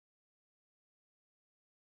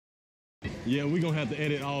Yeah, we're gonna have to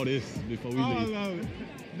edit all this before we leave. All of it.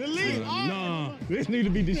 Delete all Nah, this need to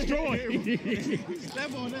be destroyed.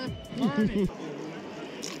 Step on that. Burn it.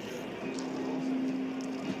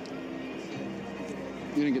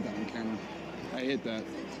 You didn't get that on camera. I hit that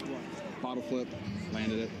bottle flip,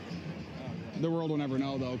 landed it. The world will never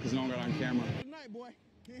know though, because no one got on camera. Good night, boy.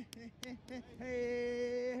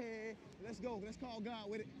 Hey, let's go. Let's call God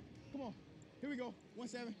with it. Come on. Here we go.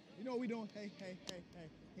 1-7. You know what we doing? Hey.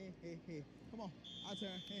 Come on. Our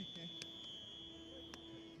turn. Hey.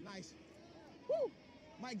 Nice. Woo.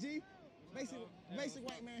 Mike G. Basic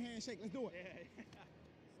white man handshake. Let's do it.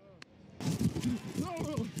 No.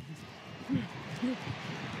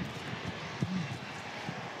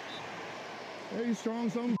 Are you strong,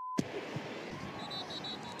 something?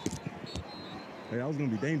 Hey, I was gonna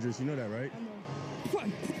be dangerous, you know that, right?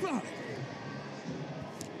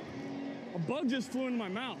 A bug just flew into my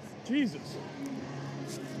mouth. Jesus.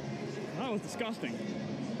 That was disgusting.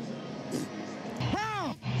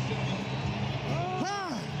 How?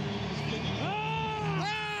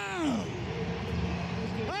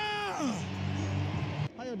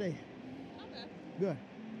 How your day? Not bad. Good.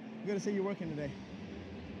 Good to see you working today.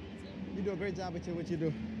 You do a great job at what you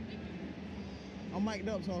do. I'm mic'd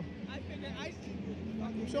up, so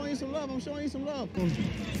I'm showing you some love.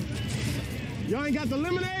 Y'all ain't got the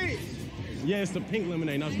lemonade? Yeah, it's the pink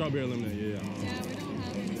lemonade, not strawberry lemonade. Yeah. Yeah, we don't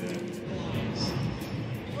have it.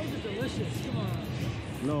 Those are delicious. Come on.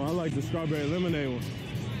 No, I like the strawberry lemonade one.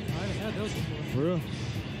 I haven't had those before. For real?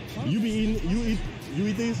 You be eating? You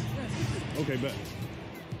eat these? Okay, bet.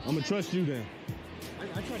 I'm gonna trust you then.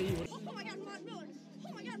 I try to eat one. Oh my God, Ron Miller!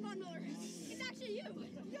 Oh my God, Ron Miller! It's actually you!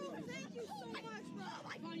 Yo, thank you so much, bro! Oh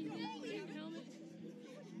my God, you have a helmet?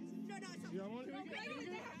 No, it's not. You don't want it? No,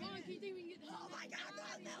 can you think we can get? Oh my God,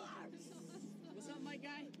 Ron Miller! What's up, my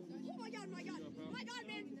guy? Oh my God, my God,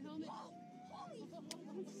 man! Helmet. Holy!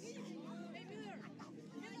 Hey, Miller!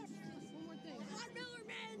 One more thing. Ron Miller,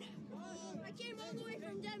 man! I came all the way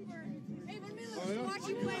from Denver. Hey, Ron Miller, watch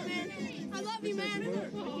you play, man. I love you, man.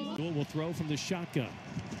 Will throw from the shotgun.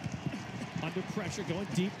 Under pressure, going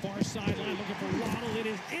deep, far sideline, looking for Waddle. It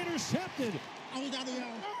is intercepted.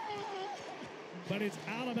 But it's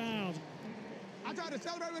out of bounds. I tried to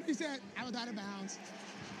celebrate when he said, I was out of bounds.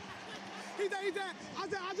 He said, I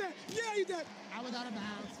said, yeah, he said, I was out of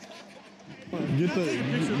bounds.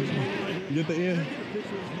 Get the end.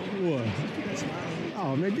 What?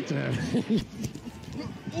 Oh man, get your ass.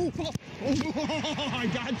 Oh, I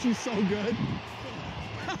got you so good.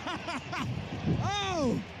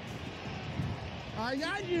 Oh, I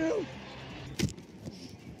got you.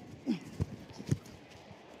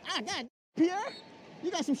 Ah, God, Pierre,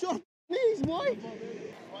 you got some short knees, boy.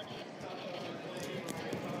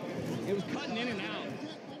 It was cutting in and out.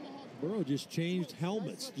 Burrow just changed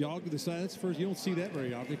helmets. Jog to the side. That's first. You don't see that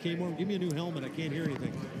very often. Came on. Give me a new helmet. I can't hear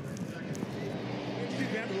anything. Did you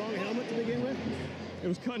grab the wrong helmet to begin with? It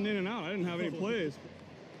was cutting in and out. I didn't have any plays.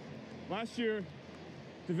 Last year,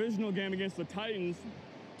 divisional game against the Titans,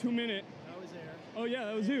 2 minute. I was there. Oh yeah,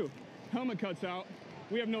 that was you. Helmet cuts out.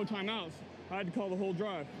 We have no timeouts. I had to call the whole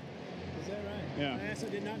drive. Is that right? Yeah. I also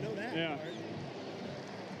did not know that part.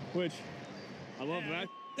 Which, I love that.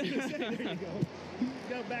 There you go.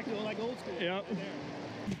 Go back to like old school. Yep.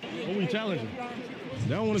 What we challenging?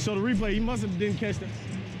 They don't want to show the replay. He must have didn't catch that.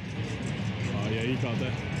 Oh yeah, he caught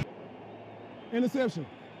that. Interception.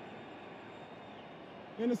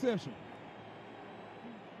 Interception.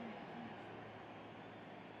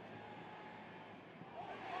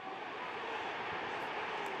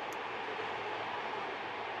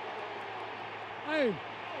 Hey,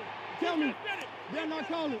 tell me, they're not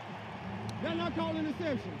calling. They're not calling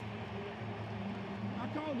interception. I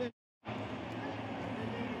called it.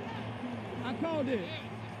 I called it.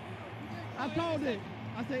 I called it.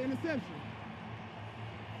 I said interception.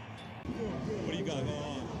 What do you got going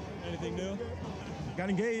on? Anything new? Got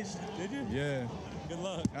engaged. Did you? Yeah. Good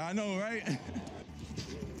luck. I know, right?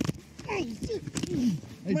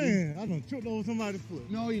 Man, I done tripped over somebody's foot.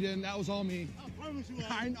 No, you didn't. That was all me. I promise you.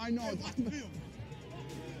 I know.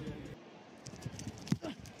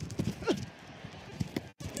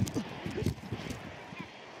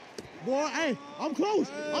 Boy, hey, I'm close.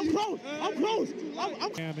 I'm close. I'm close.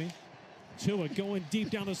 Miami. Tua going deep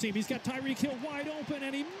down the seam. He's got Tyreek Hill wide open,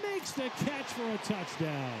 and he makes the catch for a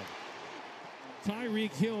touchdown.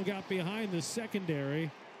 Tyreek Hill got behind the secondary.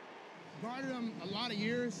 Guarded him a lot of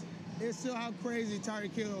years. It's still how crazy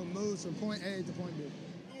Tyreek Hill moves from point A to point B.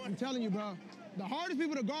 I'm telling you, bro. The hardest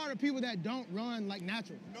people to guard are people that don't run like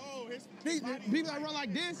natural. No, People that run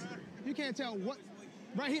like this, you can't tell what.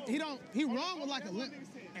 Right? He run with like a limp.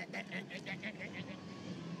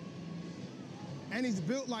 And he's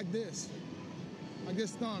built like this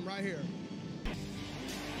thumb right here.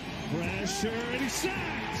 Pressure, and he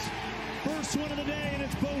sacks. First one of the day, and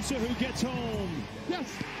it's Bosa who gets home. Yes,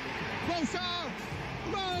 Bosa!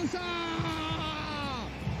 Bosa!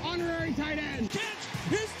 Honorary tight end. Catch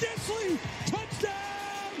is Disley.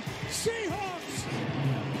 Touchdown, Seahawks.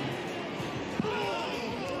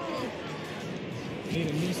 Need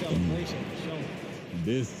a new celebration. Show.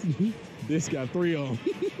 This got 3 on.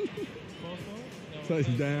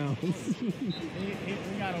 Touchdowns.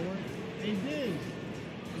 We gotta work. They did.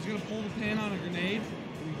 I was gonna pull the pin on a grenade,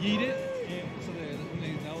 yeet it, so that when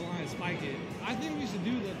they double line spike it. I think we should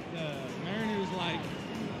do the Mariners like.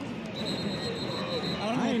 I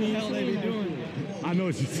don't know what the hell they be doing. I know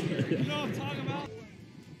what you said. You know what I'm talking about?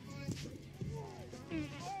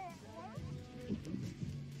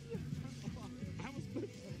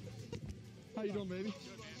 How you doing, baby?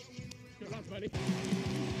 Good luck, buddy.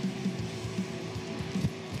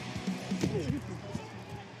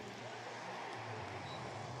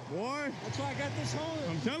 Boy, That's why I got this home.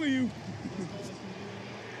 I'm telling you.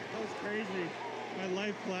 That was crazy. My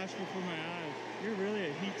life flashed before my eyes. You're really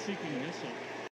a heat-seeking missile.